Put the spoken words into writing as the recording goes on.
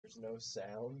There's no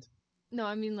sound? No,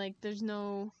 I mean, like, there's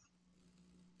no...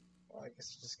 Well, I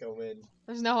guess you just go in.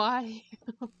 There's no audio.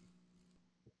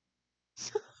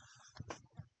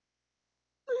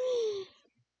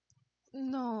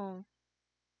 No.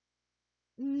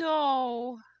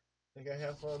 No. Think I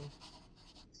have fun?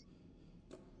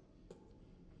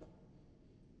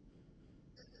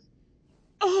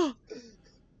 Oh!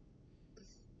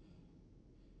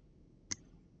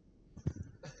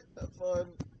 Have fun.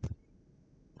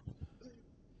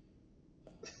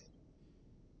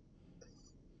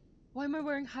 Why am I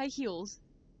wearing high heels?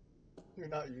 You're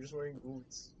not, you're just wearing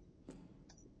boots.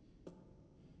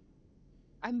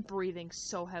 I'm breathing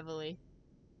so heavily.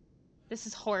 This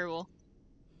is horrible.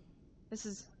 This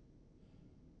is...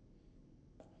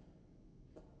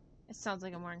 It sounds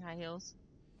like I'm wearing high heels.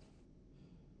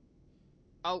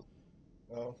 Oh.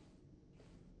 Oh.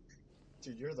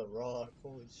 Dude, you're the Rock.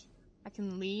 Holy shit. I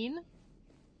can lean?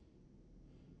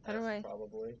 How do I...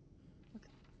 Probably. Okay.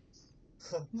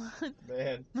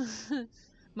 Man.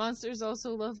 Monsters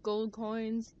also love gold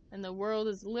coins, and the world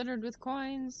is littered with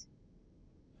coins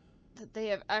that they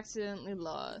have accidentally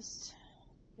lost.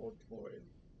 Gold coin.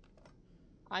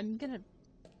 I'm gonna...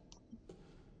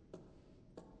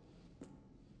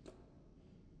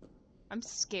 I'm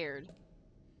scared.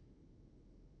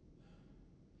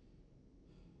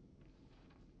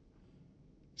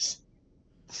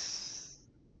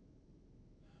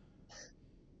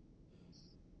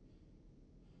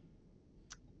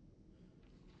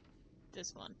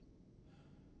 This one.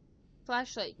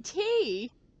 Flashlight.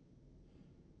 T!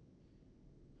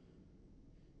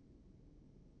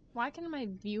 Why can't I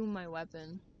view my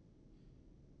weapon?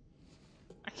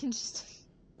 I can just...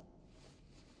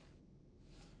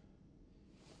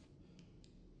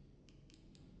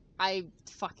 I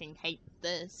fucking hate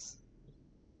this.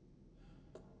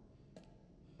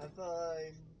 High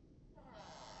five.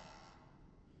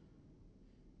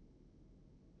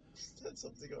 Said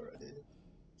something already.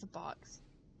 It's a box.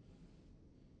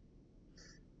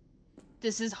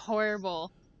 This is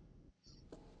horrible.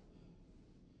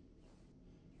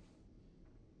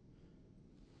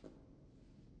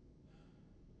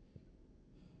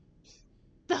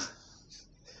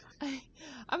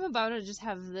 I'm about to just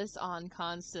have this on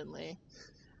constantly.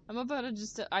 I'm about to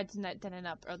just... I didn't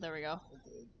up. Oh, there we go.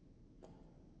 Okay.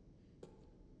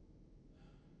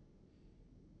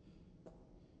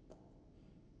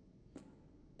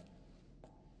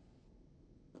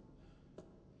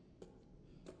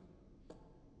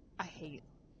 I hate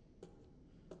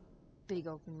big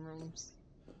open rooms.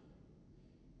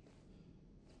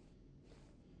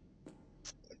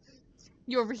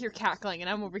 You're over here cackling, and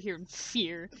I'm over here in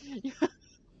fear.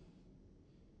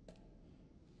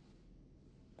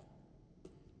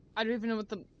 I don't even know what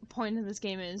the point of this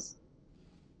game is.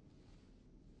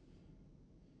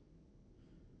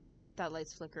 That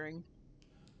light's flickering.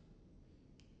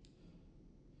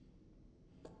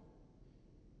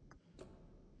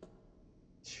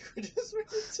 You just went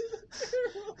into the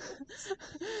barrel.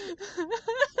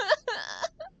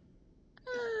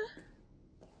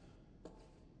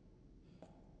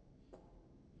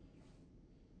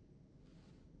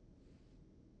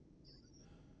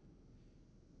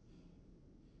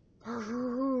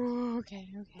 Okay,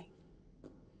 okay.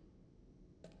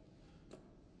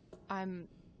 I'm...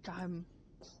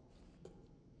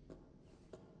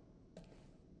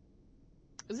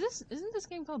 Isn't this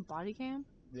game called Body Cam?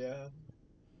 Yeah.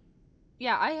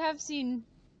 Yeah, I have seen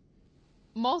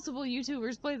multiple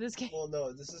YouTubers play this game. Well,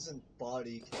 no, this isn't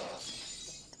body cam.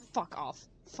 Fuck off.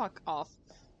 Fuck off.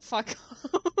 Fuck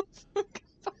off.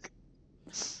 Fuck.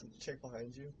 Did you check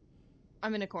behind you?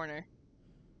 I'm in a corner.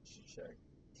 You should check.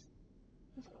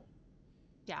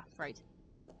 Yeah, right.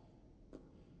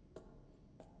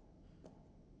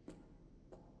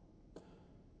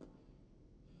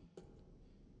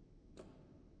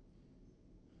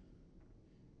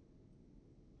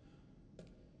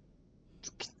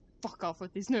 Fuck off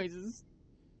with these noises.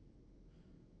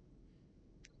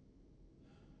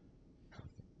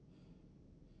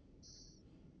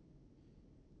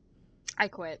 I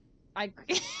quit.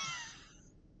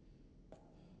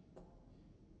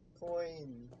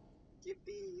 Coin.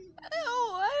 Yippee.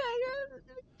 Oh, I got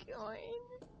a coin.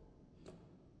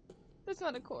 That's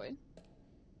not a coin.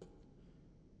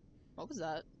 What was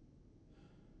that?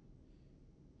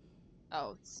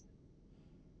 Oh,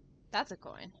 that's a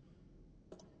coin.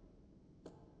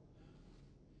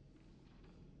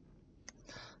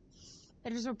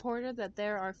 It is reported that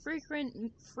there are fuck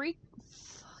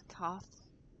off.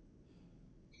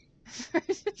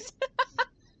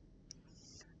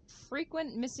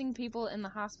 Frequent missing people in the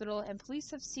hospital, and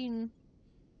police have seen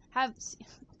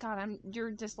God,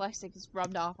 your dyslexic is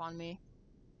rubbed off on me.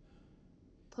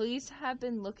 Police have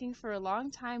been looking for a long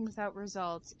time without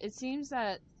results. It seems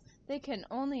that they can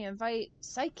only invite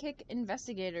psychic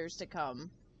investigators to come.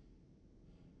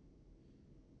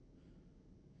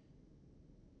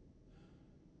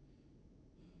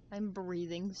 I'm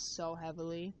breathing so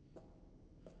heavily.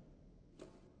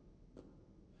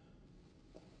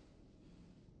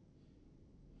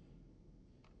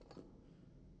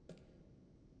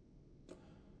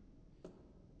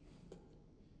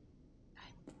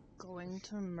 I'm going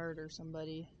to murder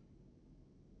somebody.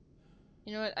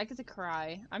 You know what? I get to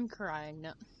cry. I'm crying.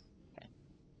 No.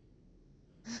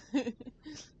 Okay.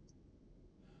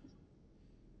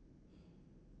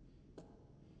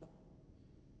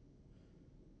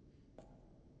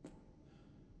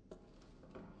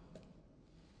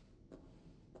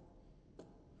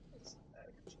 It's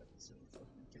actress in the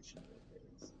fucking kitchen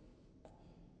nowadays.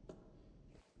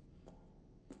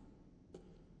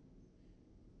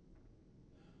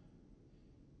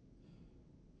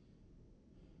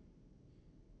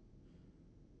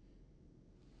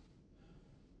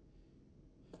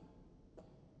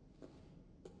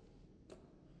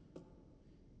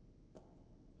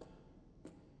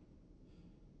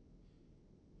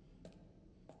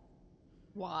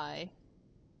 Why?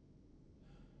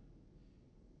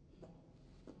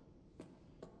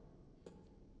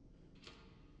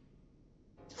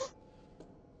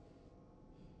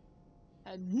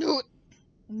 I knew it!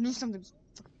 I knew something was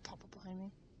fucking pop up behind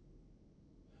me.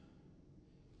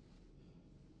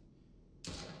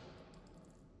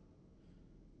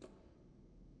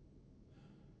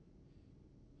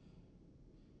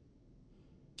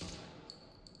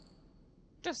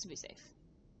 Just to be safe.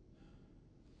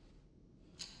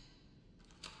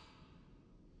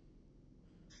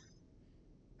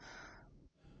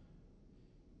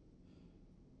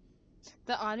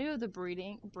 The audio of the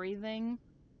breathing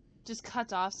just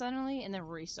cuts off suddenly and then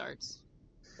restarts.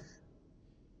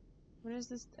 What is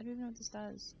this? I don't even know what this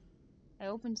does. I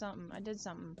opened something. I did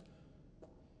something.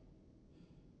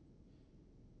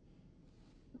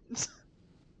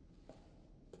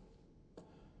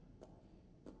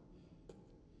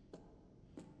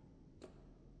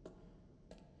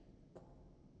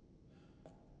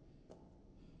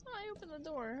 I opened the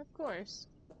door, of course.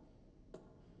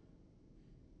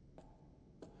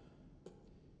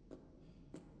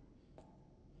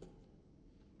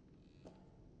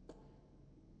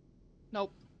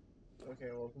 Nope.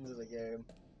 Okay, welcome to the game.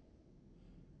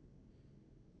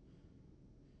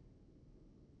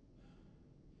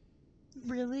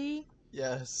 Really?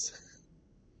 Yes.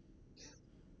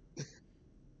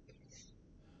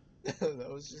 That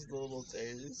was just a little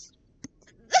taste.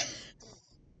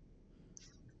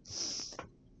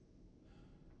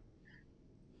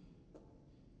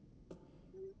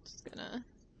 I'm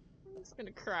just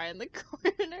gonna cry in the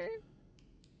corner.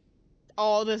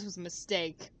 Oh, this was a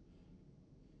mistake.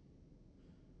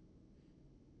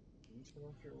 Can you turn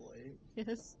off your light?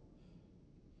 Yes.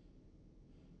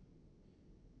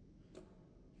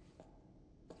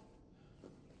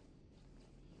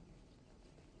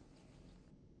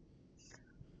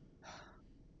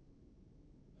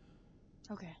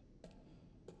 Okay.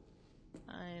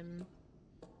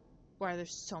 Why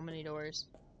there's so many doors?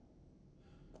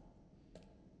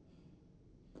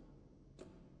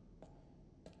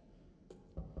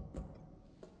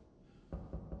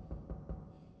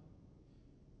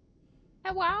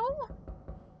 Hello?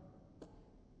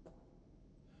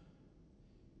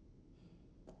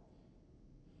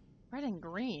 Red and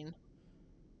green.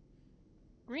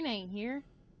 Green ain't here.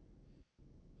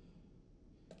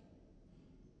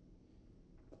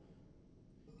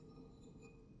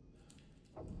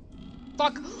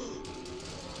 Fuck!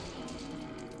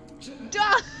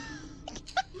 Duh!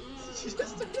 She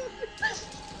just turned off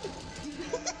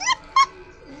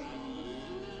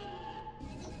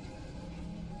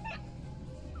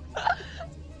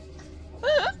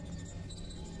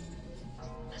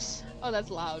Oh,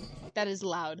 that's loud. That is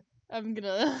loud. I'm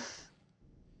gonna...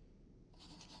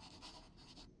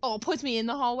 Oh, it puts me in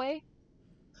the hallway?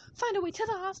 Find a way to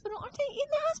the hospital? Aren't they in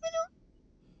the hospital?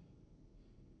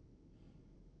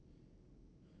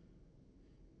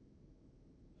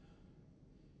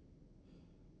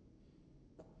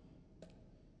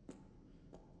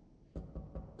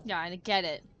 Yeah, I get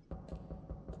it.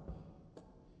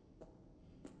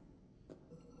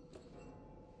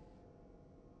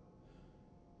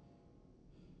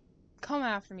 Come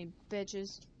after me,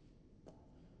 bitches.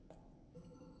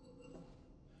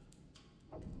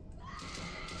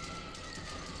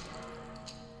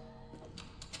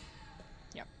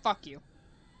 Yeah, fuck you.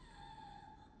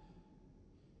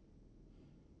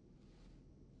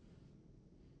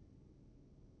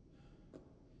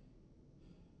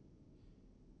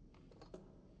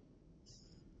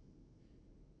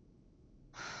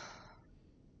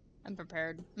 I'm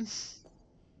prepared.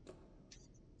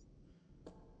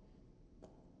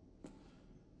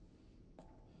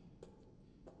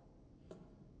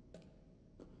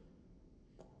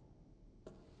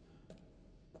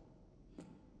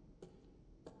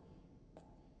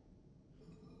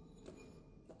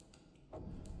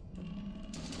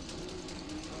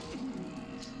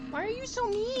 Why are you so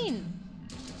mean?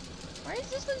 Why is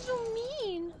this one so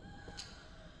mean?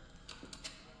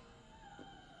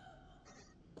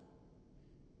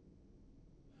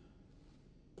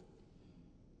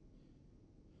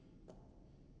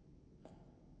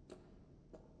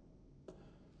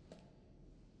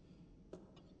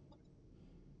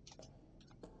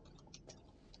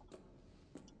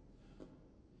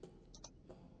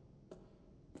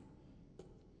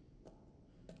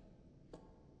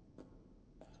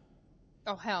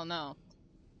 Oh, hell no.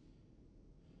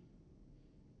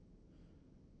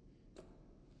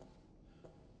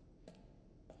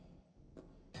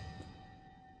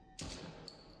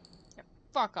 Yeah,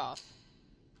 fuck off.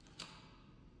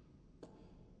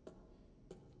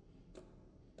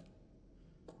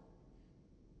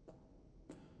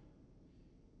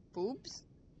 Boobs?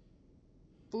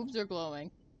 Boobs are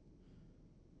glowing.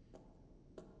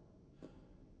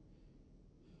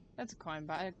 That's a crime,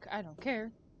 but I don't care.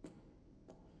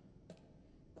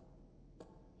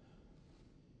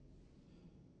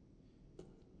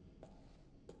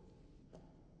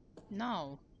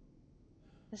 No.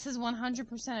 This is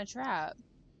 100% a trap.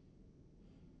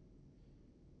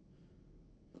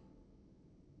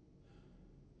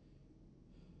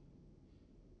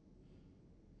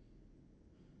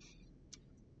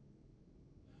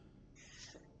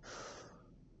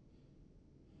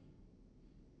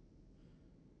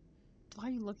 Why are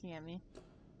you looking at me?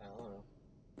 I don't know.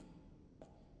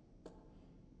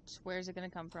 Just where's it gonna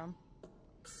come from?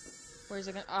 Where's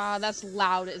it gonna— ah, that's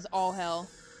loud as all hell.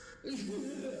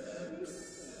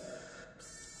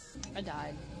 I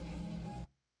died.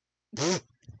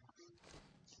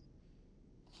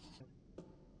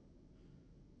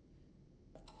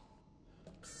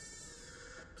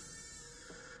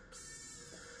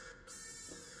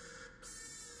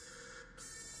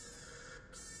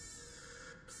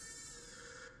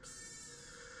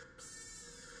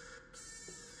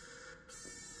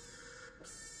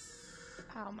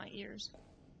 Ow, my ears.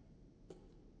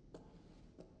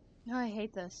 No, I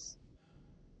hate this.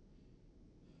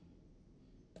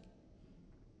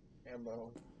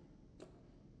 Ammo.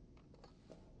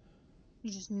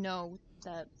 You just know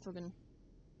that friggin'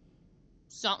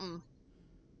 something's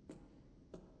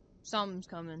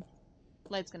coming.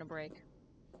 Light's gonna break.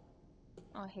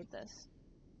 Oh, I hate this.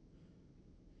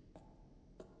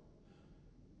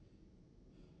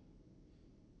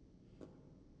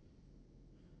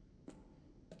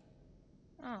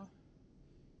 Oh.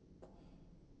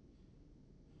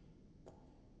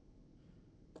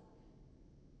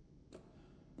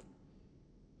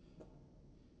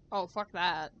 Oh, fuck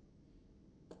that.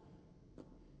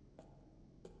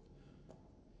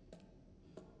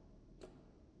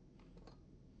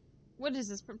 What is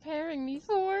this preparing me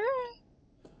for?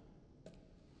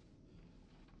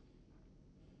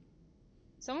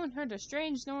 Someone heard a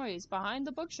strange noise behind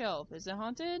the bookshelf. Is it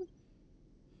haunted?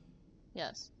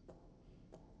 Yes.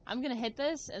 I'm gonna hit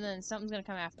this, and then something's gonna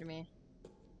come after me.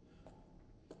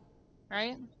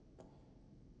 Right?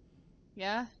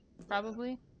 Yeah?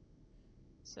 Probably?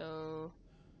 So...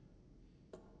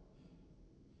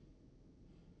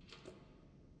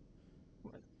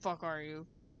 what the fuck are you?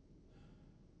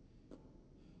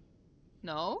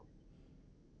 No?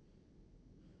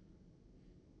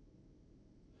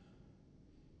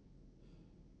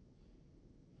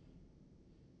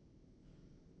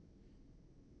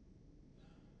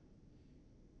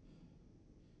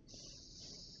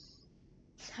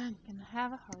 I'm gonna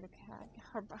have a heart attack.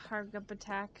 Heart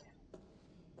attack.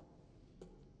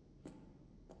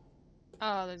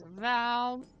 Oh, there's a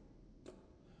valve.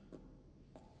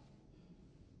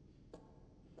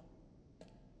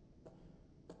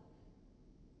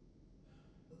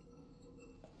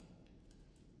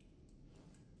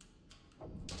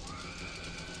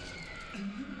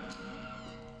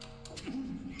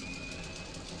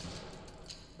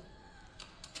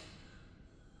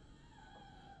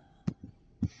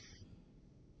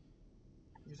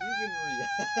 You didn't even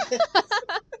react.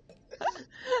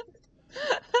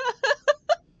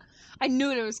 I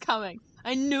knew it was coming.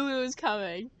 I knew it was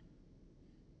coming.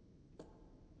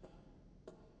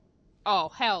 Oh,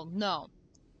 hell no.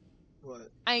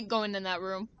 What? I ain't going in that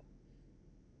room.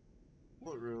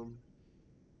 What room?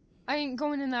 I ain't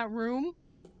going in that room.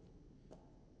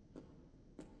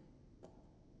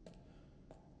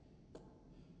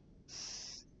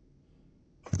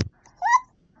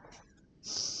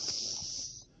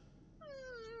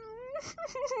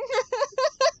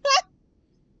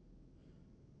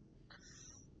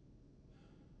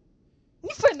 You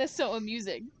find this so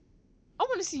amusing. I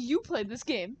want to see you play this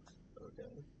game. Okay.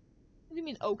 What do you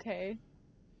mean, okay?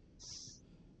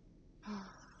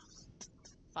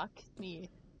 Fuck me.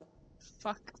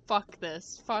 Fuck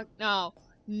this. Fuck, no.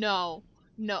 No.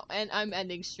 No, and I'm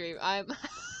ending stream. I'm...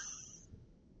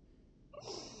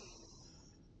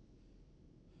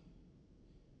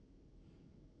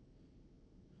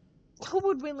 Who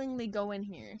would willingly go in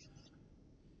here?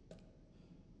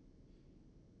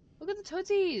 Look at the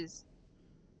tootsies!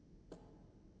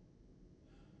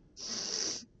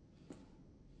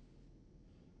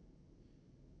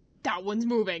 That one's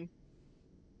moving.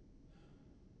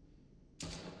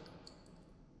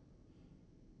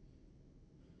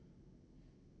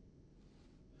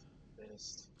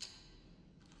 Missed.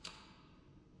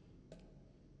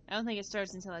 I don't think it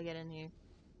starts until I get in here.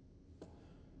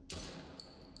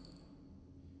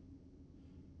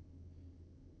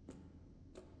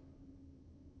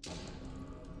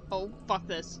 Oh, fuck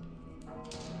this.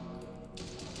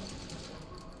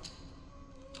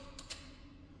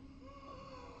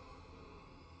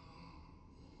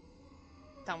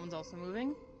 That one's also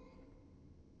moving.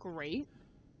 Great.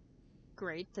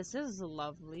 Great. This is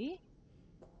lovely.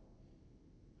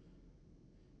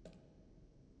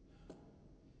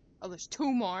 Oh, there's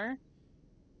two more.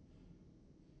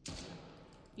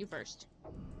 You first.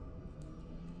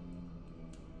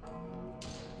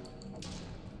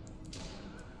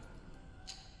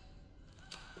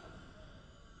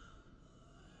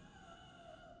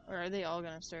 Or are they all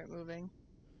gonna start moving?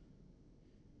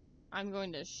 I'm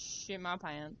going to shit my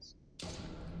pants.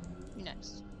 You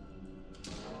next.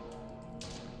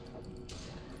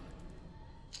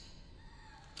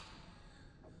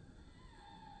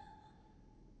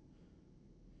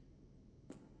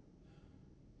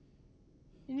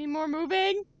 You need more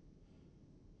moving?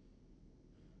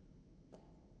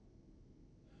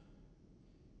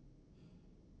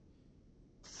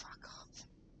 Fuck off.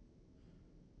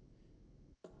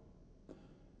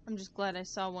 I'm just glad I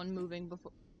saw one moving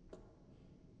before.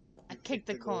 I kicked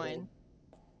the coin.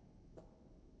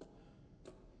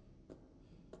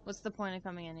 What's the point of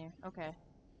coming in here? Okay.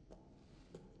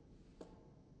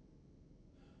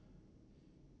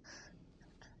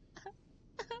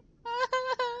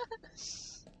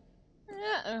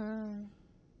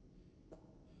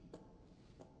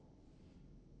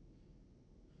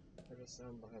 There's a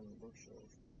sound behind the bookshelf.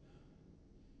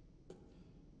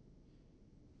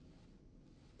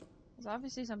 There's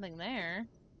obviously something there.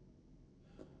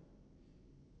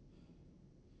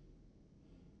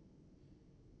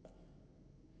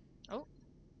 Oh.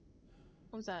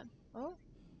 What was that? Oh.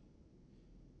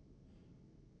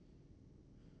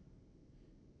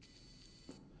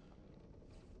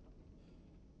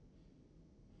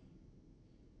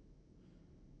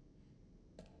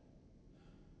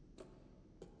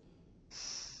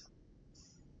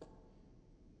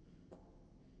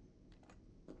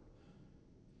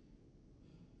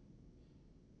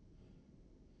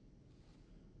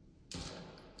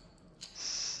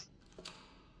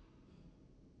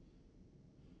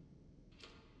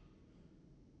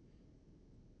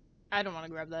 I don't want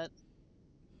to grab that.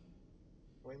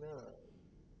 Why not?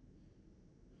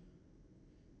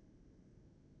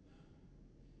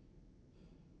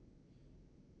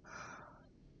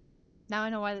 Now I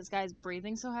know why this guy's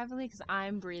breathing so heavily, because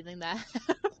I'm breathing that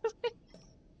heavily.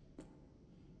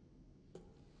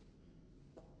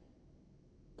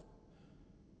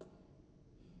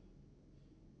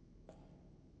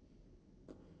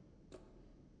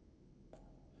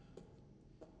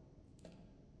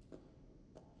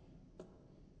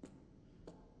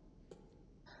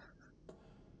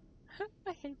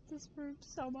 I hate this room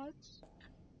so much.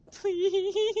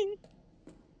 Please.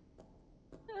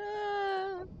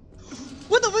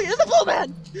 What the fuck is a bull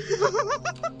man?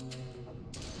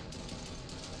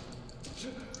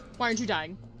 Why aren't you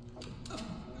dying?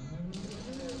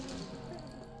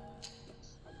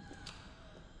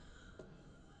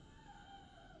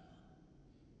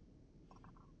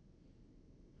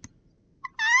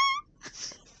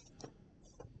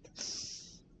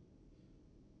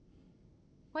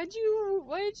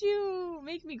 Why'd you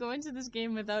make me go into this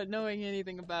game without knowing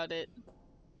anything about it?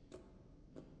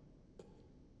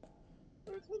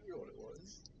 I told you what it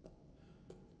was.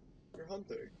 You're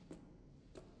hunting.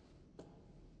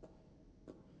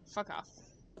 Fuck off.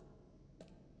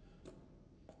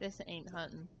 This ain't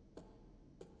hunting.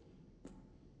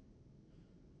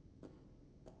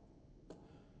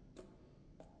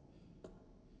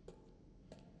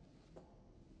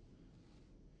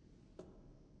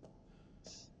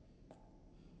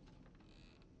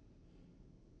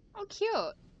 How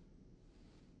cute.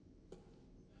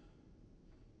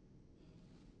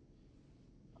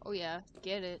 Oh yeah,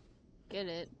 get it. Get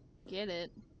it. Get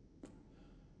it.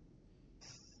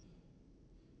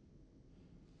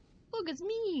 Look, it's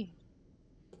me!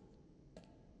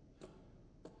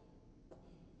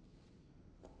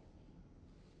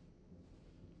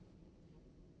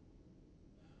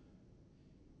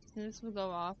 This will go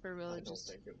off, or will it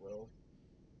just... I don't think it will.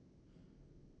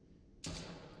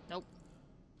 Nope.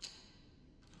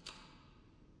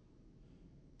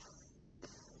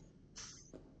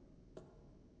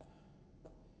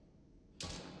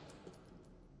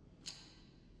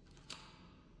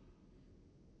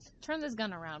 Turn this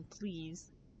gun around, please.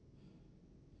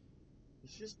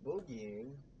 It's just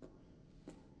boogieing.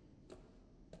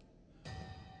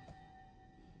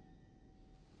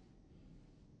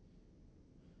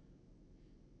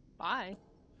 Bye.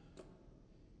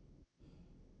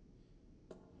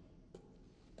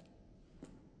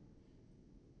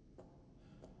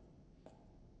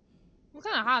 What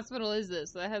kind of hospital is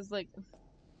this that has, like...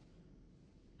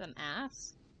 an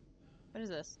ass? What is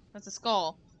this? That's a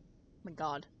skull. Oh my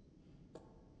god.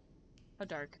 How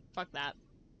dark. Fuck that.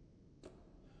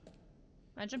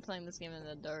 Imagine playing this game in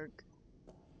the dark.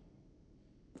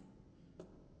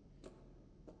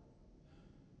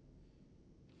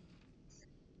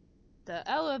 The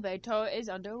elevator is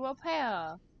under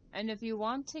repair. And if you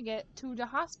want to get to the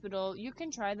hospital, you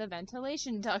can try the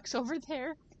ventilation ducts over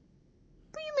there.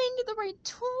 But you made the right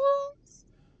tools?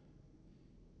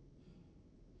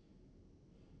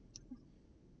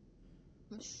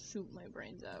 I'm gonna shoot my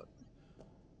brains out.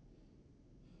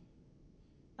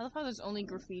 I love how there's only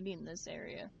graffiti in this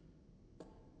area.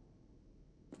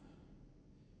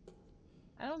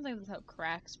 I don't think that's how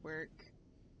cracks work.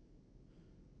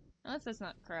 Unless that's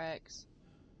not cracks.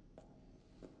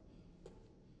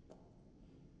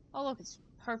 Oh look, it's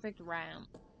perfect ramp.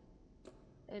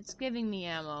 It's giving me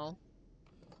ammo.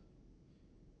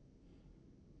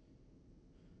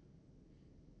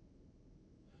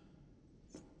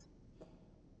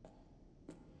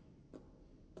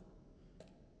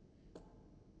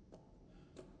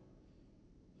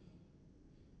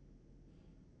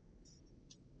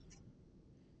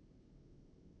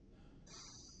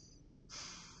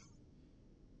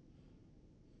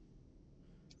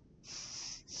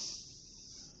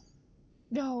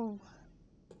 No.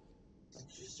 Did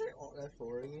you start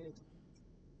Alt-F4ing it?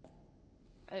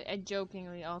 I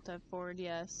jokingly alt F4'd,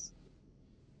 yes.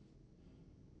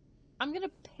 I'm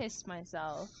gonna piss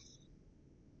myself.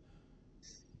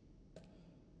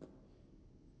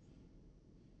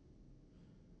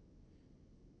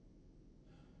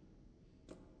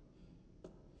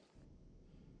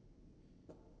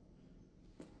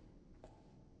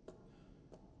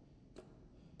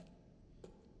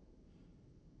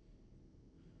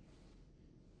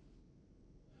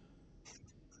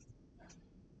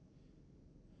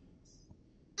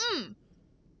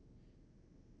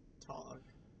 Talk.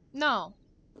 No.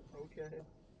 Okay.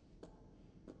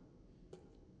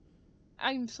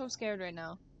 I'm so scared right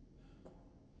now.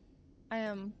 I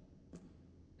am...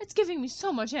 It's giving me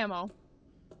so much ammo.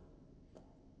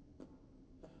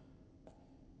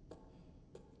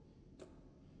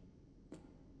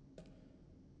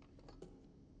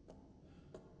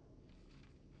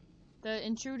 The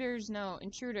intruders, no,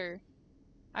 intruder.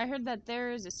 I heard that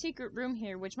there is a secret room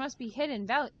here which must be hidden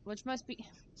which must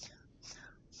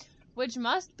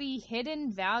be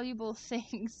hidden valuable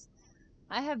things.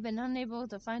 I have been unable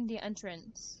to find the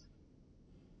entrance.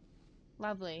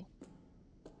 Lovely.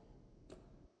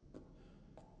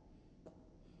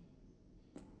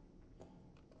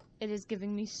 It is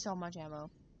giving me so much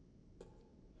ammo.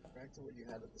 Back to what you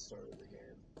had at the start of the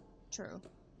game. True.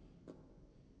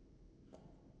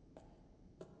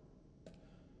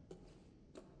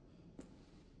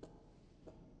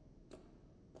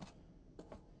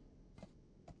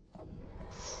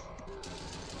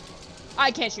 I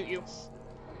can't shoot you.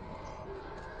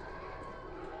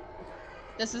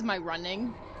 This is my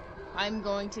running. I'm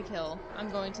going to kill.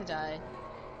 I'm going to die.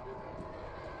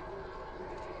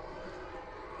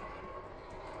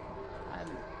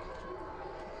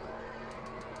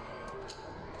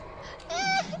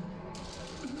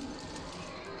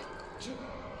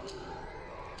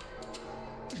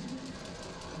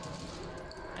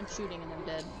 I'm shooting and I'm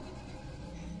dead.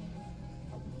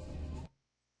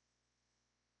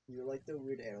 You're like the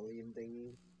weird alien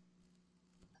thingy.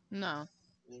 No.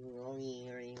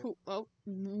 Oh,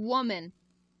 woman.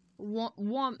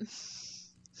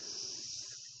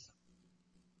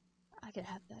 I could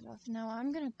have that off. No,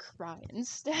 I'm gonna cry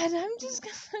instead. I'm just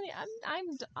gonna.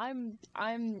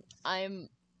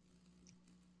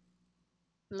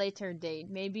 Later date,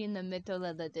 maybe in the middle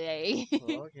of the day.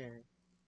 Okay.